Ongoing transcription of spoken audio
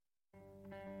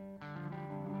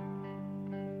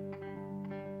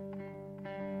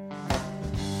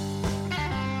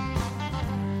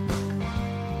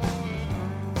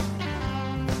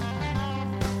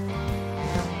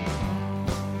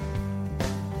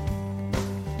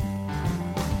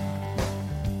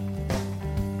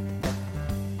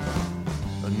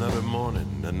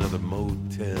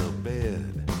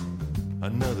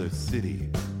Another city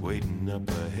waiting up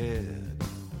ahead.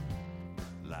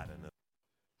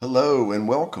 Hello and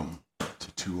welcome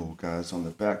to Two Old Guys on the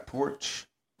Back Porch.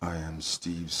 I am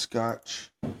Steve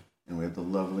Scotch, and we have the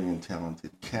lovely and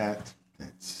talented Kat.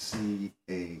 That's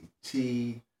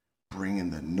C-A-T, bringing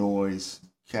the noise.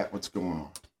 Kat, what's going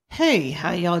on? Hey,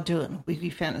 how y'all doing? We can be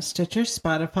found on Stitcher,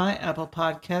 Spotify, Apple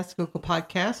Podcasts, Google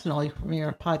Podcasts, and all your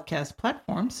premier podcast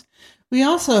platforms. We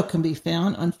also can be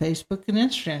found on Facebook and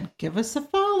Instagram. Give us a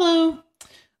follow.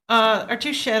 Our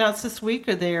two shout-outs this week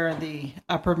are there in the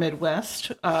upper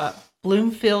Midwest.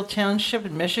 Bloomfield Township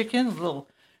in Michigan, a little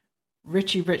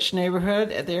rich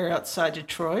neighborhood there outside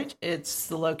Detroit. It's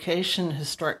the location,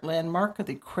 historic landmark of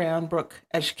the Crown Brook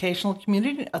Educational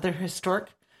Community and other historic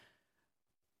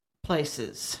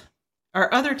places.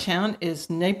 Our other town is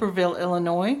Naperville,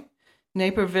 Illinois.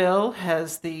 Naperville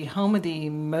has the home of the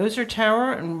Moser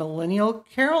Tower and Millennial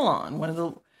Carillon, one of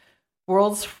the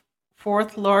world's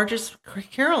fourth largest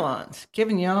carillons.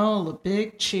 Giving y'all a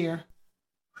big cheer.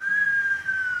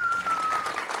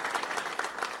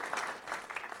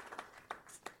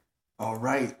 All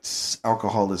right.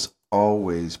 Alcohol is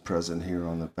always present here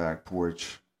on the back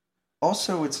porch.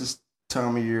 Also, it's this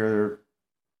time of year,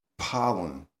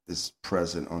 pollen is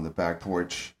present on the back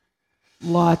porch.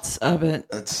 Lots of it.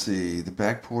 Let's see. The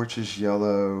back porch is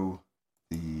yellow.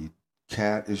 The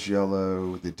cat is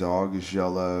yellow. The dog is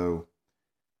yellow.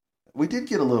 We did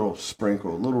get a little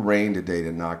sprinkle, a little rain today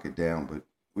to knock it down, but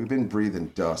we've been breathing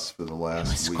dust for the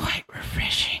last week. It was quite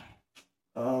refreshing.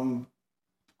 You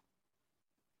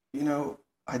know,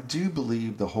 I do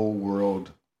believe the whole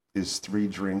world is 3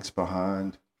 drinks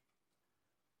behind.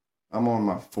 I'm on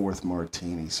my 4th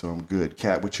martini, so I'm good.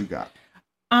 Kat, what you got?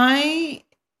 I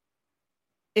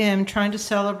am trying to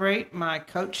celebrate my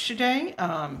coach today.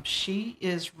 She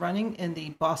is running in the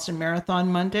Boston Marathon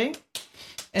Monday.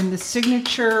 And the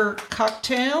signature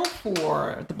cocktail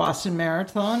for the Boston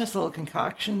Marathon is a little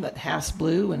concoction that half's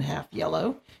blue and half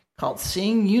yellow called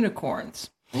Seeing Unicorns.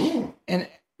 Ooh. And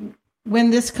when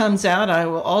this comes out, I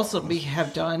will also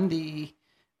have done the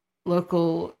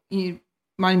local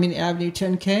Monument Avenue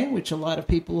 10K, which a lot of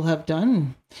people have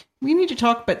done. We need to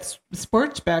talk about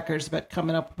sports backers about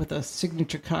coming up with a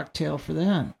signature cocktail for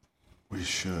them. We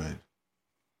should.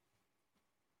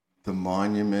 The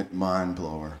Monument Mind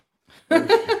Blower.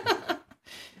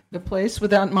 The place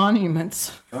without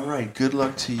monuments. All right. Good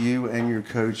luck to you and your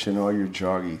coach and all your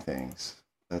joggy things.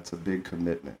 That's a big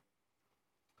commitment.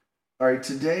 All right.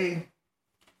 Today,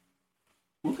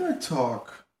 we're going to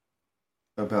talk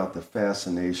about the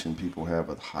fascination people have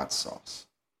with hot sauce.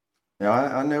 Now,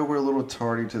 I know we're a little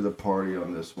tardy to the party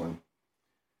on this one,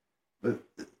 but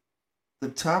the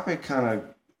topic kind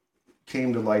of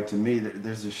came to light to me.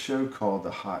 There's a show called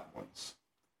The Hot Ones.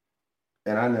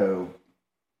 And I know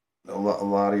a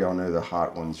lot of y'all know The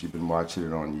Hot Ones. You've been watching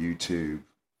it on YouTube.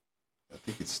 I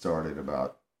think it started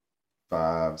about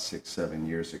 5, 6, 7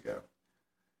 years ago.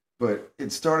 But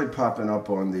it started popping up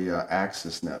on the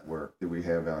Access Network that we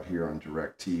have out here on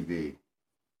DirecTV.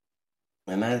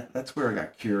 And that's where I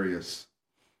got curious.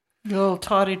 You're a little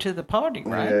tardy to the party,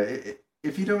 right? Yeah,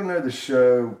 if you don't know the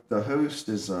show, the host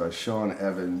is Sean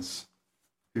Evans,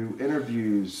 who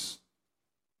interviews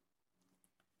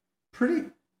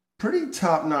pretty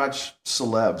top-notch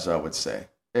celebs, I would say,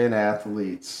 and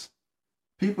athletes,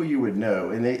 people you would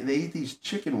know. And they eat these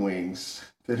chicken wings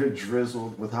that are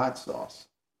drizzled with hot sauce.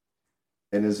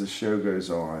 And as the show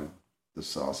goes on, the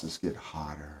sauces get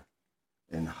hotter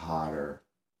and hotter.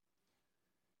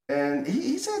 And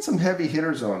he's had some heavy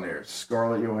hitters on there.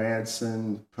 Scarlett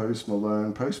Johansson, Post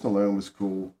Malone. Post Malone was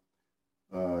cool.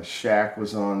 Shaq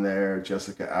was on there.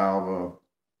 Jessica Alba.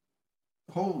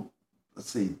 Let's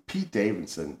see, Pete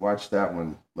Davidson. Watched that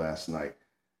one last night.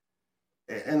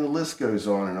 And the list goes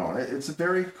on and on. It's a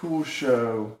very cool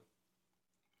show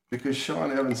because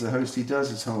Sean Evans, the host, he does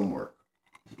his homework.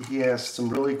 He asks some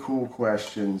really cool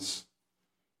questions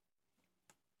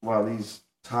while these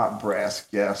top brass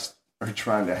guests are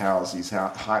trying to house these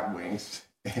hot wings.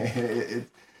 It's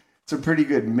a pretty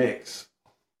good mix.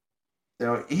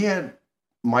 Now, he had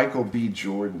Michael B.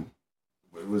 Jordan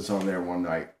was on there one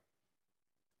night.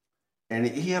 And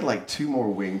he had like 2 more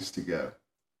wings to go.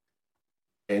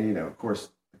 And, you know, of course,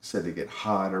 like I said, they get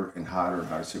hotter and hotter and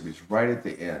hotter. So he was right at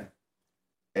the end.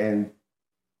 And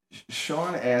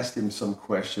Sean asked him some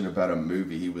question about a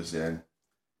movie he was in.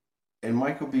 And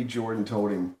Michael B. Jordan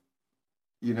told him,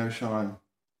 you know, Sean,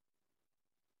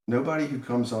 nobody who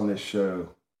comes on this show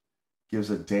gives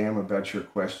a damn about your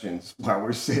questions while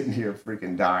we're sitting here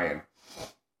freaking dying.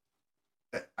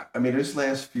 I mean, those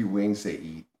last few wings they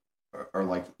eat are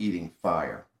like eating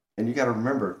fire. And you got to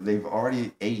remember, they've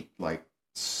already ate like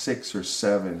 6 or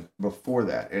 7 before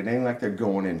that. It ain't like they're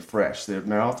going in fresh. Their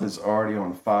mouth is already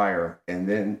on fire, and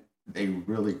then they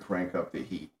really crank up the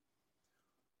heat.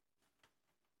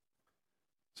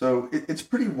 So it's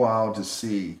pretty wild to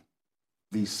see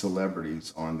these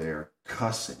celebrities on there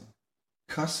cussing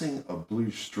a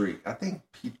blue streak. I think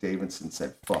Pete Davidson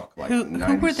said fuck like who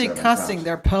were they cussing? Times.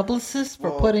 Their publicists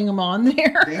for putting them on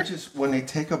there? They just, when they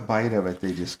take a bite of it,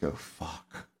 they just go,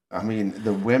 fuck. I mean,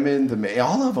 the women,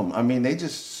 all of them. I mean, they just,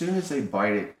 as soon as they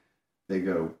bite it, they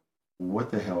go,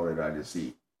 what the hell did I just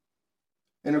eat?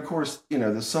 And of course,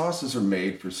 the sauces are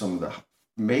made from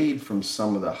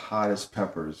some of the hottest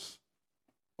peppers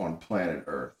on planet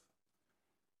Earth,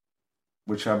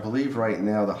 which I believe right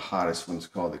now the hottest one's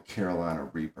called the Carolina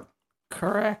Reaper.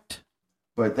 Correct.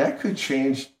 But that could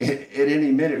change at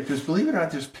any minute, because believe it or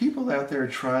not, there's people out there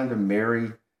trying to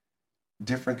marry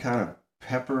different kind of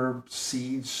pepper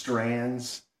seed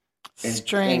strands.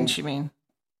 You mean?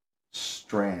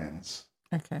 Strands.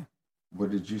 Okay. What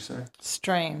did you say?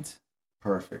 Strains.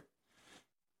 Perfect.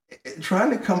 Trying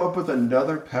to come up with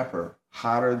another pepper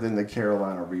hotter than the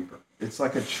Carolina Reaper. It's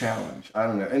like a challenge. I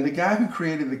don't know. And the guy who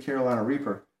created the Carolina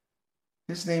Reaper,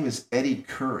 his name is Eddie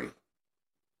Curry.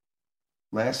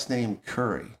 Last name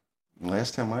Curry.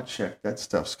 Last time I checked, that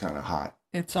stuff's kind of hot.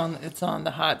 It's on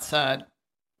the hot side.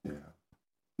 Yeah.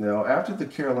 Now, after the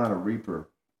Carolina Reaper,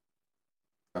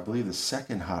 I believe the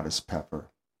second hottest pepper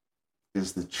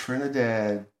is the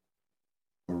Trinidad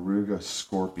Moruga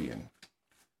Scorpion.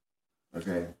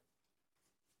 Okay.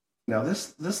 Now,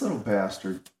 this little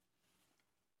bastard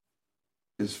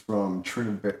is from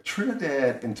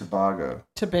Trinidad and Tobago.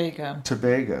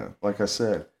 Tobago, like I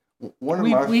said.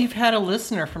 We've had a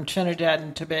listener from Trinidad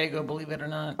and Tobago, believe it or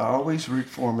not. I always root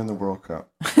for him in the World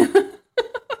Cup.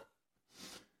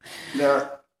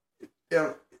 Now,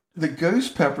 the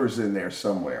ghost pepper's in there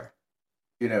somewhere.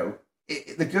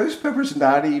 The ghost pepper's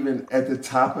not even at the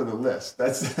top of the list.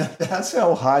 That's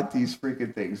how hot these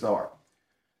freaking things are.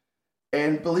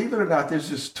 And believe it or not, there's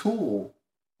this tool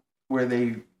where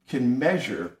they can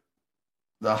measure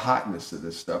the hotness of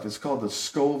this stuff. It's called the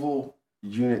Scoville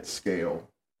Unit Scale,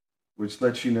 which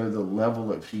lets you know the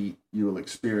level of heat you will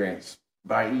experience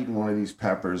by eating one of these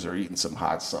peppers or eating some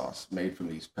hot sauce made from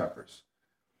these peppers.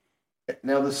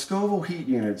 Now, the Scoville heat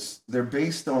units, they're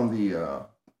based on the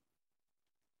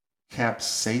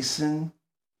capsaicin,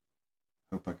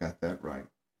 hope I got that right,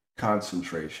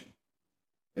 concentration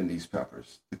in these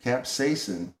peppers. The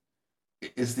capsaicin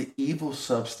is the evil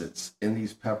substance in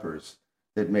these peppers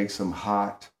that makes them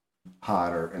hot,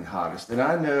 hotter, and hottest. And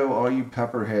I know all you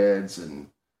pepper heads and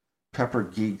pepper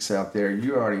geeks out there,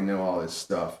 you already know all this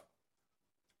stuff.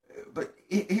 But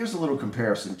here's a little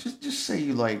comparison. Just say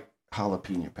you like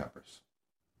jalapeno peppers.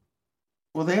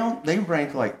 Well, they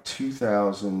rank like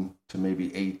 2,000 to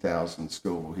maybe 8,000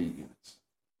 Scoville heat units.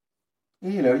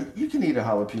 You can eat a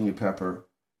jalapeno pepper.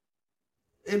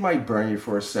 It might burn you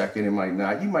for a second. It might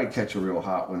not. You might catch a real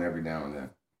hot one every now and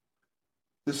then.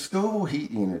 The Scoville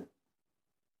heat unit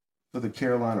for the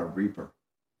Carolina Reaper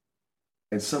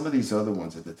and some of these other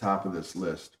ones at the top of this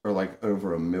list are like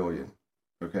over 1 million.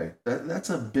 Okay, that's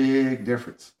a big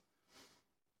difference.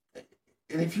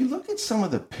 And if you look at some of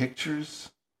the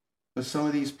pictures of some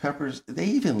of these peppers, they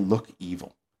even look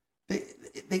evil.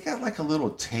 They got like a little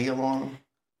tail on them.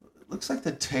 It looks like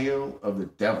the tail of the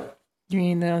devil. You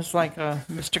mean there's like a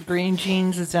Mr. Green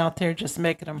Jeans is out there just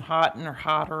making them hot and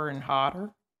hotter and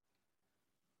hotter?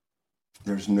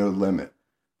 There's no limit.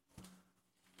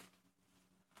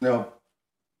 Now,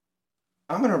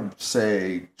 I'm going to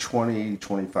say 20,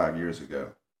 25 years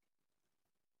ago,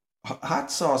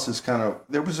 hot sauce is kind of,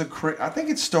 I think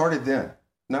it started then,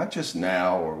 not just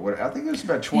now or what. I think it was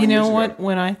about 20 years ago. You know what?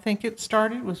 When I think it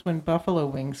started was when buffalo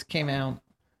wings came out.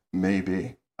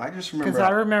 Maybe. I just remember. Because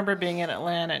I remember being in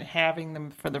Atlanta and having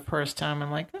them for the first time. I'm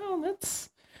like, oh,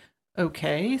 that's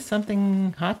okay.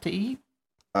 Something hot to eat.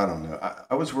 I don't know.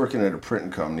 I was working at a printing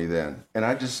company then, and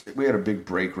we had a big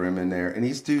break room in there, and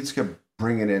these dudes kept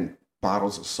bringing in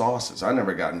bottles of sauces. I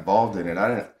never got involved in it.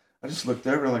 I just looked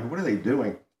over and like, what are they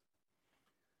doing?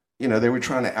 They were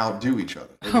trying to outdo each other.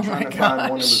 They were trying to find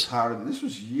one that was hotter. This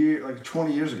was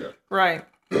 20 years ago. Right.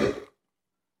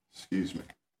 Excuse me.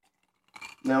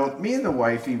 Now, me and the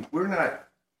wifey, we're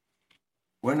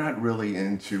not really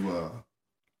into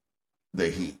the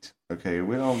heat. Okay,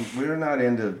 we're not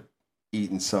into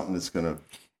eating something that's gonna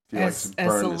feel like to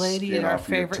burn the skin off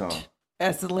your tongue.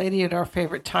 As the lady at our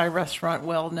favorite Thai restaurant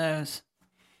well knows.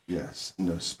 Yes,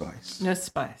 no spice. No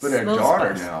spice. But our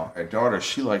daughter,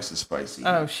 she likes the spicy.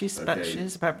 Oh, she's a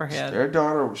pepperhead. Our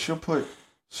daughter, she'll put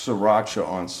sriracha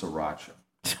on sriracha.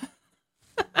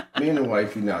 Me and the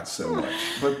wifey, not so much.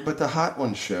 But the Hot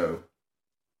One show,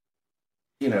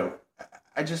 you know,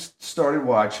 I just started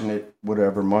watching it,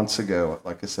 whatever, months ago.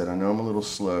 Like I said, I know I'm a little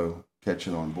slow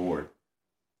catching on board.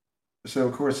 So,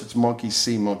 of course, it's monkey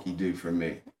see, monkey do for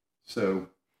me. So,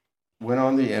 went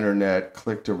on the internet,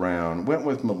 clicked around, went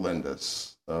with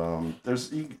Melinda's.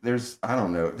 There's I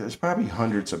don't know, there's probably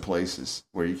hundreds of places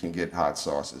where you can get hot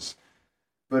sauces.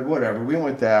 But whatever, we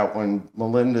went that one.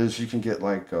 Melinda's, you can get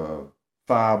like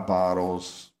 5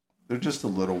 bottles. They're just the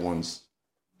little ones,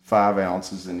 5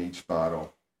 ounces in each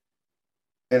bottle.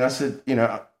 And I said, you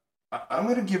know, I'm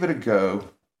going to give it a go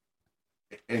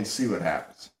and see what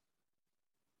happens.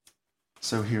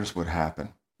 So here's what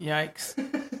happened. Yikes.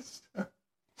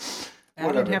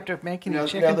 I didn't have to make any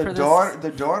chicken now for this.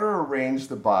 The daughter arranged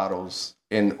the bottles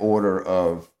in order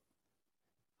of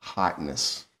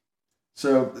hotness.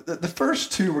 So the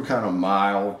first 2 were kind of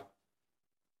mild.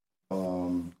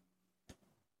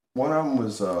 One of them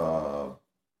was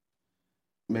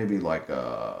maybe like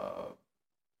no,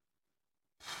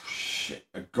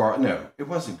 it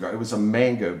wasn't it was a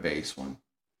mango based one.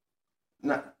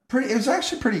 It was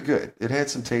actually pretty good. It had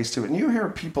some taste to it. And you hear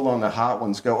people on the hot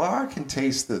ones go, "Oh, I can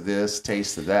taste the this,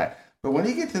 taste of that." But when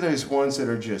you get to those ones that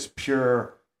are just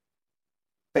pure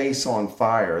face on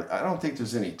fire, I don't think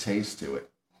there's any taste to it.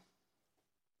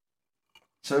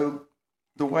 So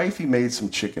the wifey made some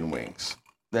chicken wings.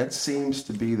 That seems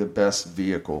to be the best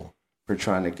vehicle for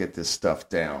trying to get this stuff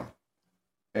down.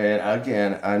 And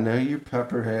again, I know you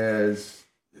pepperheads,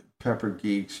 pepper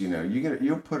geeks, you know,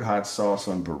 you'll put hot sauce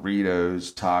on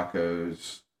burritos,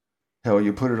 tacos. Hell,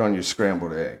 you put it on your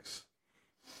scrambled eggs.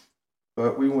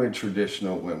 But we went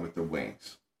traditional, went with the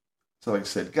wings. So like I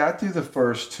said, got through the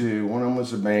first 2. One of them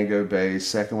was a mango base.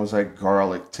 Second was like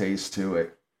garlic taste to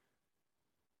it.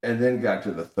 And then got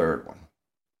to the third one,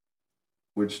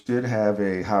 which did have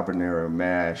a habanero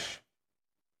mash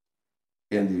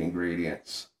in the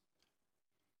ingredients.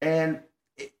 And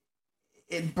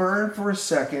it burned for a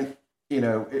second. You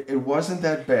know, it wasn't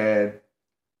that bad.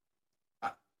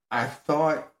 I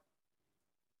thought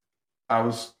I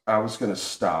was going to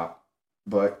stop,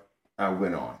 but I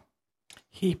went on.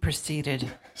 He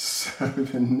proceeded. So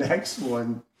the next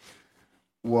one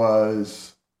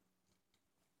was,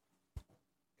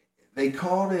 they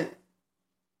called it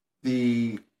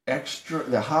the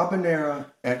habanero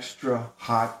extra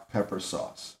hot pepper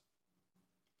sauce.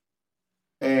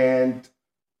 And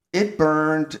it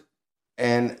burned,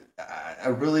 and I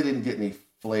really didn't get any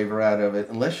flavor out of it,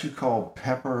 unless you call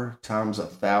pepper times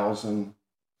 1,000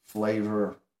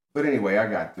 flavor. But anyway, I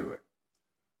got through it.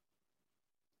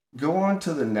 Go on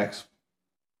to the next.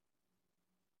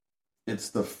 It's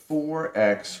the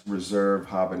 4X Reserve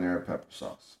Habanero Pepper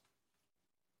Sauce.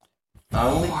 I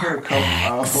only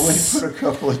put a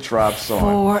couple of drops on.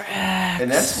 4X.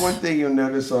 And that's one thing you'll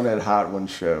notice on that Hot One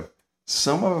show.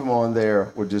 Some of them on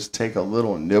there will just take a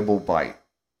little nibble bite.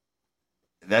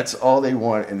 That's all they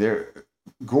want. And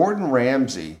Gordon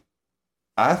Ramsay,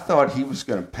 I thought he was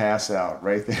going to pass out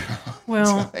right there.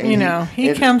 Well,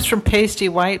 he comes from pasty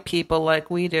white people like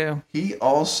we do. He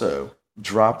also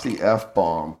dropped the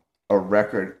F-bomb a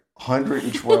record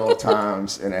 112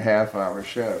 times in a half-hour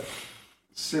show.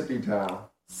 Sippy time.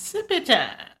 Sippy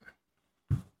time.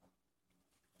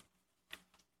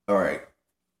 All right.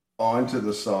 On to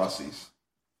the saucies.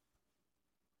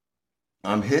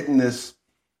 I'm hitting this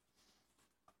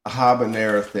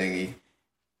habanero thingy.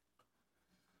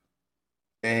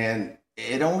 And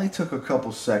it only took a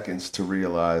couple seconds to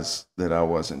realize that I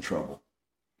was in trouble.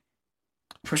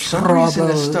 For some reason,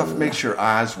 this stuff makes your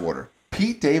eyes water.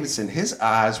 Pete Davidson, his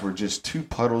eyes were just 2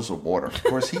 puddles of water. Of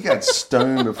course, he got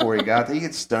stoned before he got there. He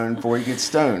gets stoned before he gets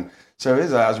stoned. So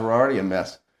his eyes were already a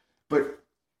mess. But,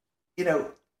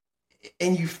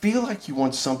 and you feel like you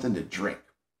want something to drink.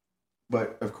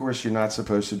 But, of course, you're not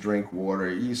supposed to drink water.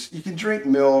 You can drink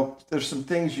milk. There's some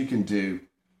things you can do.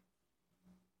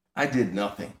 I did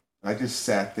nothing. I just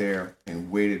sat there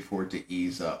and waited for it to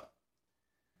ease up.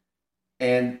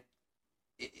 And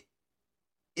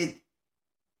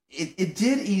it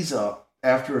did ease up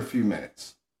after a few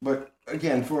minutes. But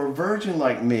again, for a virgin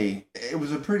like me, it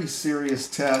was a pretty serious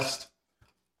test.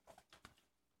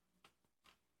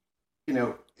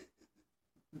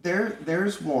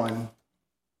 There's one,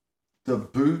 the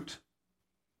Boot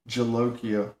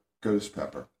Jolokia Ghost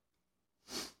Pepper.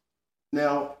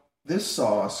 Now, this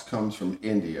sauce comes from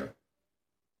India.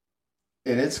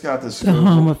 And it's got the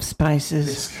home of spices.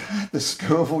 It's got the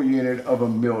Scoville unit of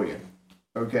 1 million.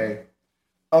 Okay?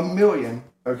 1 million.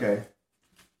 Okay.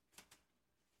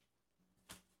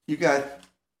 You got,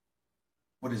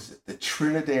 what is it? The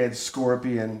Trinidad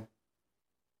Scorpion.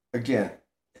 Again,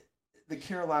 the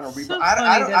Carolina Reaper. So I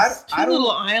funny, there's two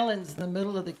little islands in the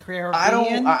middle of the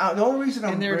Caribbean. The only reason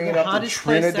I'm bringing up the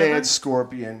Trinidad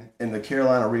Scorpion and the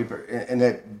Carolina Reaper and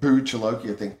that Boo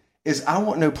Chalokia thing is I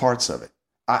want no parts of it.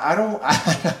 I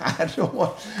don't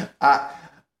want.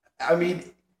 I mean,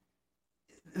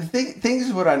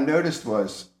 things what I noticed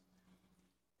was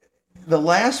the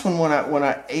last one when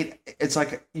I ate, it's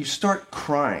like you start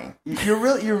crying.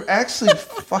 You're actually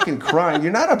fucking crying.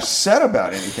 You're not upset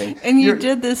about anything. And you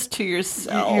did this to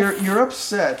yourself. You're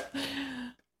upset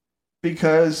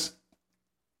because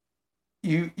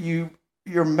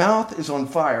your mouth is on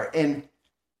fire and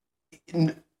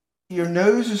your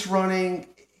nose is running.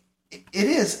 It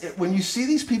is. When you see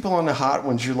these people on the hot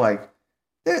ones, you're like,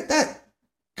 that.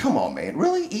 Come on, man!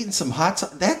 Really eating some hot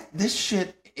sauce? This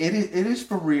shit. It is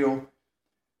for real.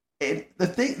 And the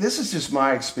thing. This is just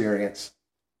my experience.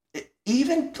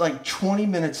 Even like 20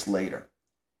 minutes later,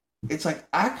 it's like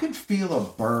I could feel a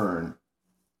burn,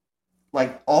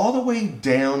 like all the way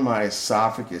down my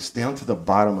esophagus, down to the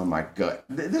bottom of my gut.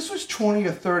 This was 20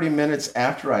 or 30 minutes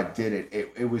after I did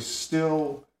it. It was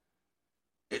still.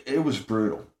 It was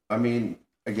brutal. I mean,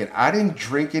 again, I didn't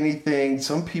drink anything.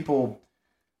 Some people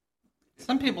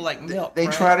like milk. They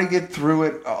try to get through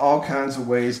it all kinds of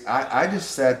ways. I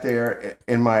just sat there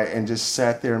in my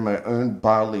own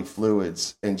bodily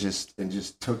fluids and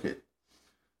just took it.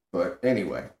 But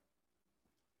anyway,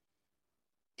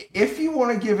 if you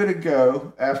want to give it a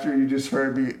go after you just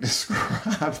heard me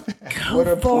describe that, what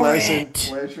a pleasant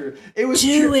pleasure. It was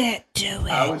do it.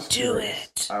 I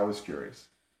was curious.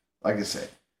 Like I said,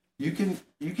 you can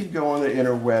go on the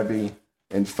interwebby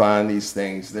and find these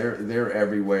things. They're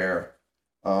everywhere.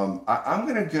 I'm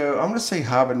gonna say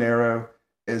habanero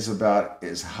is about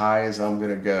as high as I'm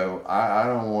gonna go. I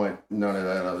don't want none of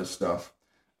that other stuff.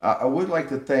 I would like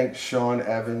to thank Sean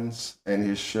Evans and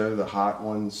his show, The Hot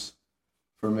Ones,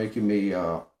 for making me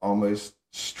almost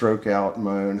stroke out in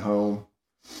my own home.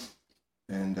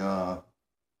 And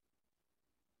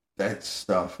that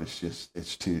stuff is just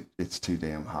it's too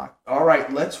damn hot. All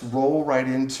right, let's roll right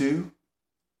into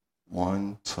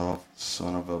One Tough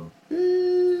Son of a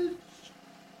Bitch.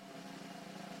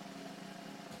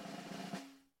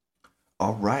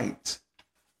 All right.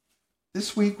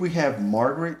 This week we have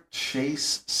Margaret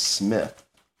Chase Smith,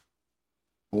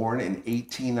 born in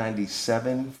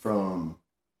 1897 from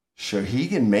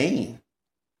Shawhegan, Maine.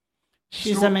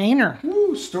 She's a Mainer.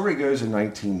 Story goes in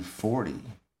 1940.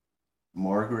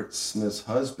 Margaret Smith's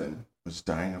husband was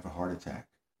dying of a heart attack,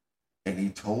 and he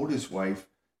told his wife,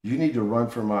 "You need to run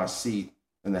for my seat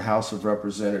in the House of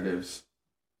Representatives."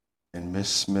 And Miss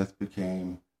Smith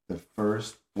became the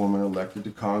first woman elected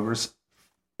to Congress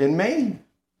in Maine.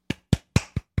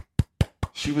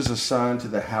 She was assigned to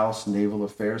the House Naval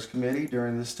Affairs Committee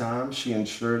during this time. She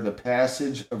ensured the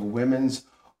passage of Women's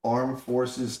Armed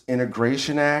Forces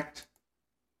Integration Act,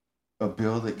 a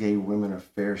bill that gave women a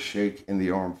fair shake in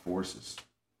the armed forces.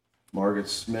 Margaret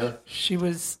Smith, she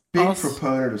was big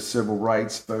proponent of civil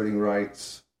rights, voting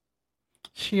rights.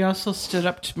 She also stood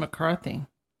up to McCarthy.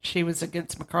 She was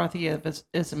against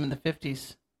McCarthyism in the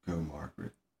 50s. Go,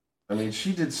 Margaret. I mean,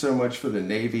 she did so much for the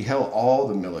Navy, held all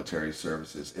the military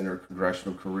services in her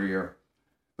congressional career.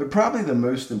 But probably the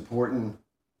most important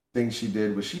thing she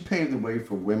did was she paved the way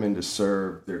for women to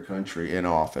serve their country in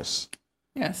office.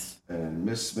 Yes. And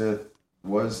Miss Smith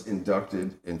was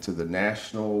inducted into the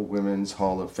National Women's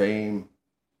Hall of Fame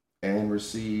and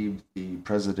received the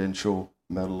Presidential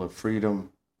Medal of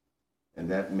Freedom. And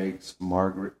that makes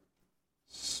Margaret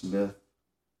Smith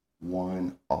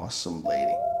one awesome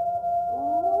lady.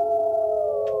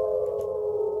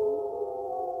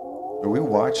 Are we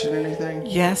watching anything?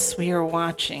 Yes, we are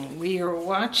watching. We are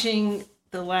watching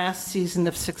the last season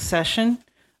of Succession.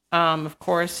 Of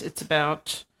course, it's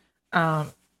about a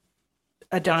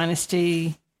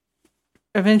dynasty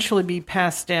eventually be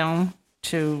passed down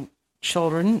to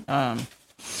children.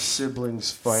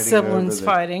 Siblings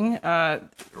fighting.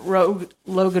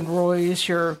 Logan Roy is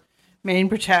your main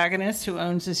protagonist who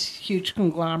owns this huge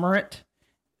conglomerate.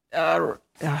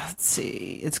 Let's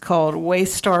see. It's called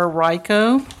Waystar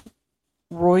Royco.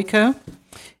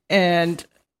 And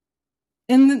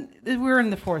we're in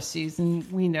the fourth season.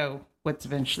 We know what's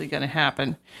eventually going to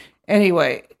happen.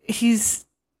 Anyway, he's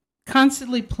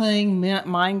constantly playing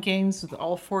mind games with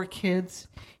all four kids.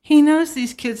 He knows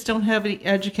these kids don't have any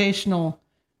educational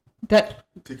to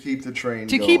keep the train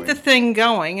to going. keep the thing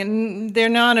going, and they're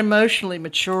not emotionally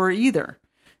mature either.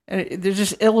 They're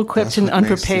just ill-equipped and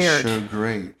unprepared. Makes the show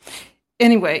great.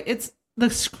 Anyway, the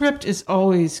script is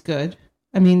always good.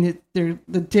 I mean,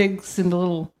 the digs and the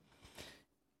little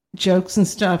jokes and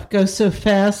stuff go so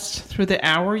fast through the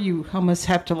hour. You almost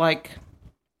have to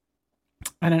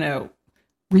I don't know,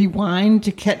 rewind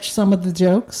to catch some of the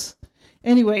jokes.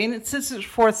 Anyway, and it's its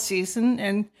fourth season,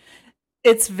 and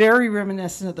it's very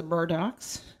reminiscent of the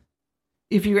Murdochs.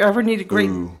 If you ever need a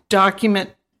great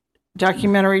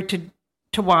documentary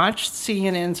to watch,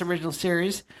 CNN's original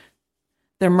series,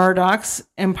 The Murdochs,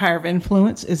 Empire of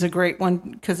Influence, is a great one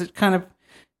because it kind of,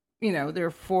 there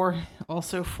are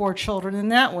four children in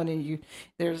that one, and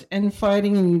there's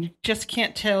infighting, and you just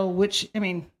can't tell which. I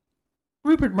mean,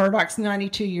 Rupert Murdoch's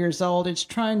 92 years old. It's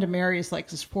trying to marry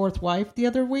his fourth wife the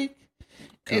other week.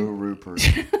 Rupert.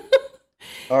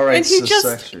 All right, and he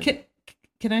just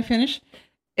can I finish?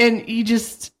 And you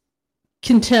just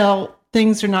can tell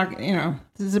things are not.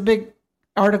 There's a big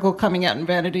article coming out in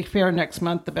Vanity Fair next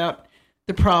month about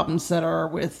the problems that are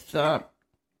with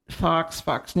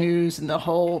Fox News, and the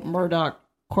whole Murdoch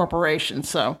corporation.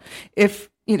 So if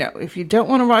you don't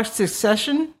want to watch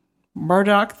Succession,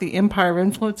 Murdoch, The Empire of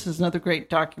Influence is another great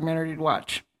documentary to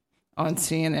watch on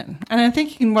CNN. And I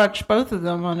think you can watch both of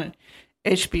them on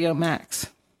HBO Max.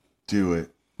 Do it.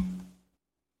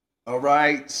 All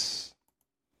right.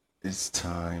 It's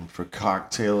time for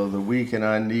Cocktail of the Week, and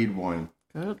I need one.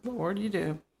 Good Lord, you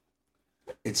do.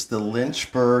 It's the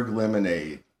Lynchburg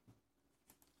Lemonade,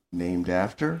 named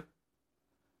after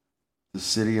the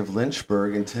city of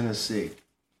Lynchburg in Tennessee,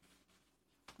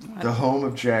 the home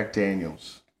of Jack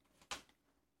Daniels.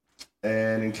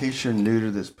 And in case you're new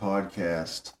to this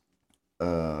podcast,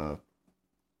 I'm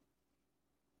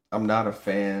not a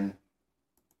fan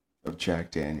of Jack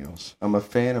Daniels. I'm a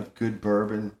fan of good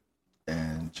bourbon,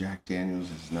 and Jack Daniels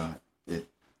is not. It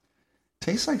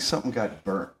tastes like something got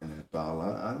burnt in that bottle.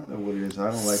 I don't know what it is.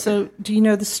 I don't like it. So, do you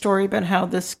know the story about how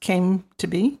this came to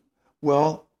be?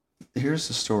 Well, here's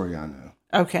the story I know.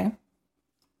 Okay.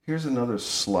 Here's another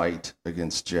slight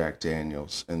against Jack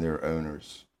Daniels and their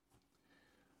owners.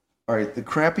 All right, the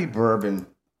crappy bourbon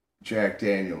Jack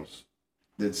Daniels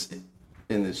that's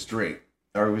in this drink,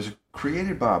 it was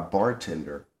created by a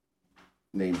bartender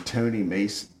named Tony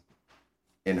Mason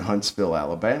in Huntsville,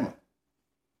 Alabama,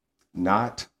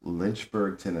 not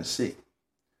Lynchburg, Tennessee.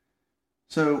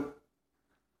 So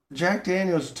Jack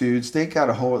Daniels dudes, they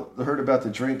heard about the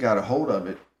drink, got a hold of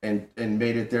it, and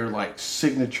made it their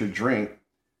signature drink.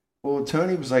 Well,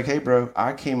 Tony was like, "Hey, bro,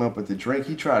 I came up with the drink."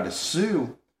 He tried to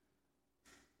sue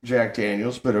Jack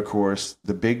Daniels, but of course,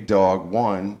 the big dog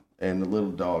won and the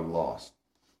little dog lost.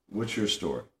 What's your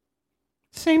story?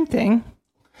 Same thing.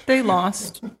 They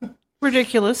lost.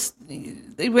 Ridiculous.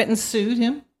 They went and sued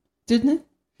him, didn't it?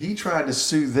 He tried to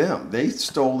sue them. They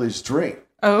stole his drink.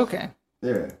 Oh, okay.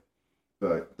 Yeah.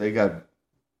 But they got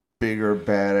bigger,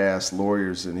 badass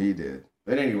lawyers than he did.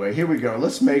 But anyway, here we go.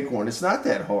 Let's make one. It's not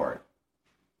that hard.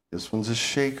 This one's a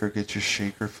shaker. Get your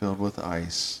shaker filled with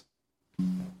ice.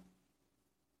 In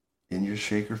your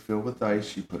shaker filled with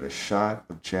ice, you put a shot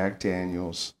of Jack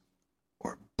Daniels,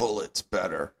 or Bullet's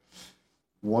better.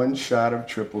 1 shot of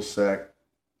triple sec,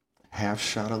 half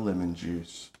shot of lemon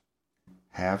juice,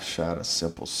 half shot of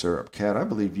simple syrup. Kat, I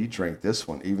believe you drank this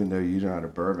one, even though you're not a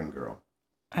bourbon girl.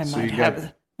 I might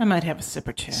have a sip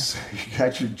or two. So you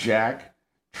got your Jack,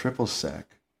 triple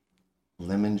sec,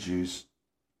 lemon juice,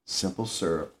 simple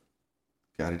syrup.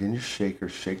 Got it in your shaker.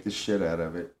 Shake the shit out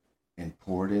of it and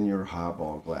pour it in your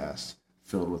highball glass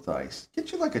filled with ice.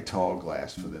 Get you a tall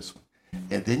glass for this one.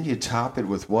 And then you top it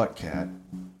with what, Kat?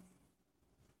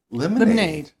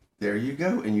 Lemonade. There you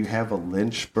go. And you have a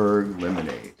Lynchburg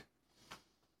lemonade.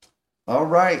 All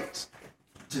right.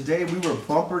 Today we were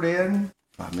bumpered in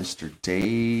by Mr.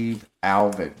 Dave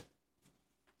Alvin,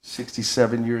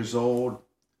 67 years old,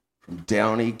 from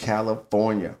Downey,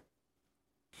 California.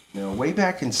 Now, way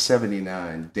back in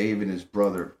 79, Dave and his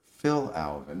brother, Phil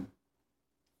Alvin,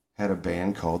 had a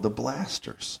band called the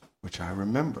Blasters, which I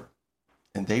remember.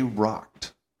 And they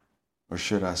rocked, or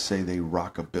should I say they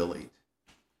rockabillied.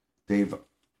 Dave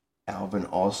Alvin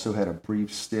also had a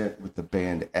brief stint with the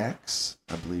band X.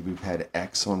 I believe we've had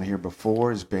X on here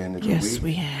before, his band of the week. Yes,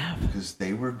 we have. Because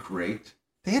they were great.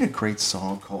 They had a great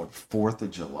song called 4th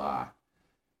of July.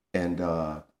 And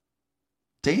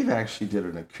Dave actually did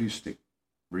an acoustic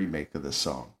remake of the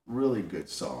song. Really good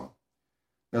song.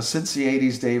 Now, since the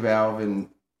 80s, Dave Alvin,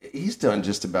 he's done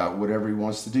just about whatever he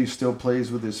wants to do. Still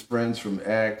plays with his friends from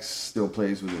X. Still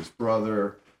plays with his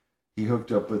brother. He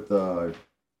hooked up with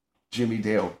Jimmy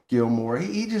Dale Gilmore.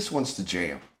 He just wants to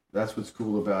jam. That's what's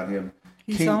cool about him.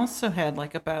 He's also had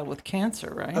a battle with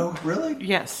cancer, right? Oh, really?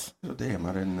 Yes. Oh, damn,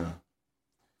 I didn't know.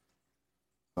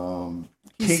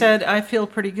 He said, "I feel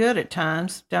pretty good at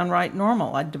times, downright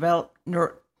normal. I developed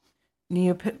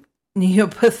neopathy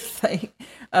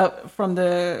from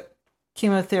the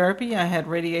chemotherapy. I had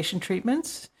radiation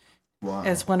treatments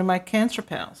as one of my cancer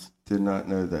pals." Did not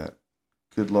know that.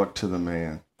 Good luck to the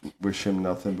man. Wish him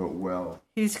nothing but well.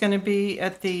 He's going to be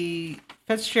at the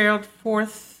Fitzgerald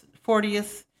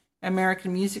 40th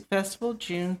American Music Festival,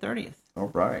 June 30th. All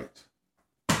right.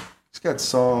 He's got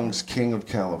songs, King of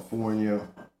California,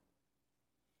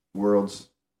 World's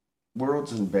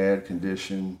in Bad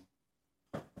Condition.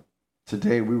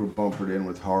 Today we were bumpered in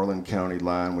with Harlan County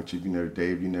Line, which if you know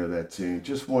Dave, you know that tune.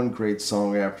 Just one great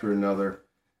song after another.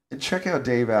 And check out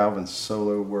Dave Alvin's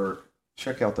solo work.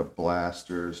 Check out the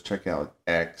Blasters. Check out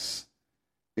X.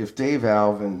 If Dave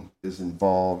Alvin is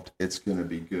involved, it's going to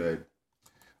be good.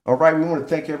 All right, we want to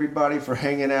thank everybody for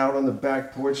hanging out on the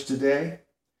back porch today.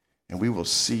 And we will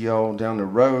see y'all down the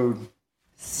road.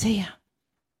 See ya.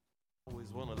 Always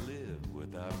want to live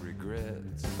without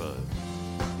regrets, but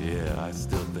yeah, I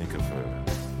still think of her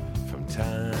from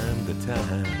time to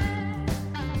time.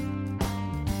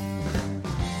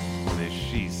 And if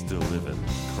she's still living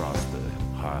across the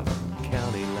Harlem